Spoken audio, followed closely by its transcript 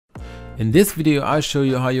In this video I show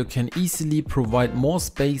you how you can easily provide more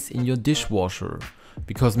space in your dishwasher.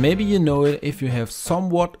 Because maybe you know it, if you have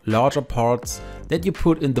somewhat larger parts that you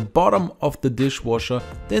put in the bottom of the dishwasher,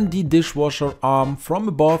 then the dishwasher arm from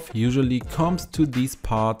above usually comes to these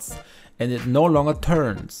parts and it no longer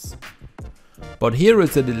turns. But here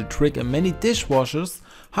is a little trick in many dishwashers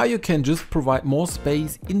how you can just provide more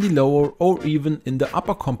space in the lower or even in the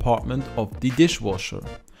upper compartment of the dishwasher.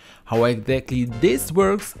 How exactly this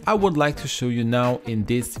works I would like to show you now in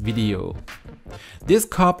this video. This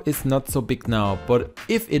cup is not so big now, but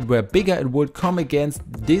if it were bigger it would come against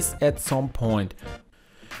this at some point.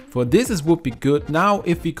 For this it would be good now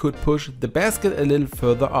if we could push the basket a little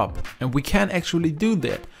further up, and we can actually do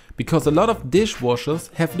that. Because a lot of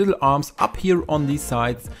dishwashers have little arms up here on these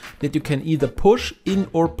sides that you can either push in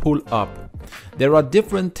or pull up. There are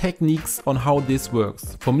different techniques on how this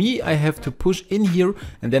works. For me, I have to push in here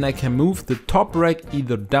and then I can move the top rack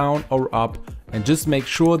either down or up and just make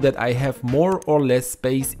sure that I have more or less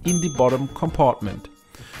space in the bottom compartment.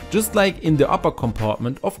 Just like in the upper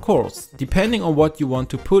compartment, of course. Depending on what you want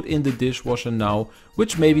to put in the dishwasher now,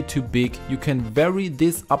 which may be too big, you can vary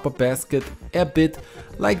this upper basket a bit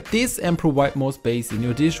like this and provide more space in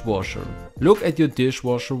your dishwasher. Look at your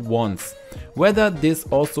dishwasher once, whether this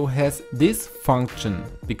also has this function,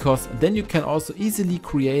 because then you can also easily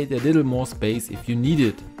create a little more space if you need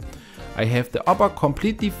it. I have the upper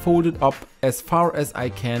completely folded up as far as I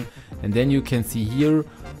can, and then you can see here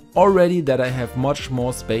already that I have much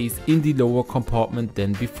more space in the lower compartment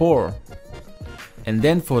than before. And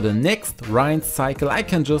then for the next rinse cycle I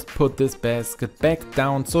can just put this basket back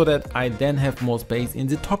down so that I then have more space in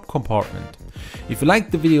the top compartment. If you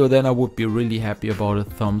liked the video, then I would be really happy about a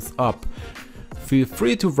thumbs up. Feel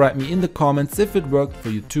free to write me in the comments if it worked for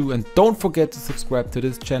you too, and don't forget to subscribe to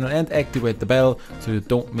this channel and activate the bell so you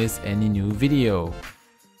don't miss any new video.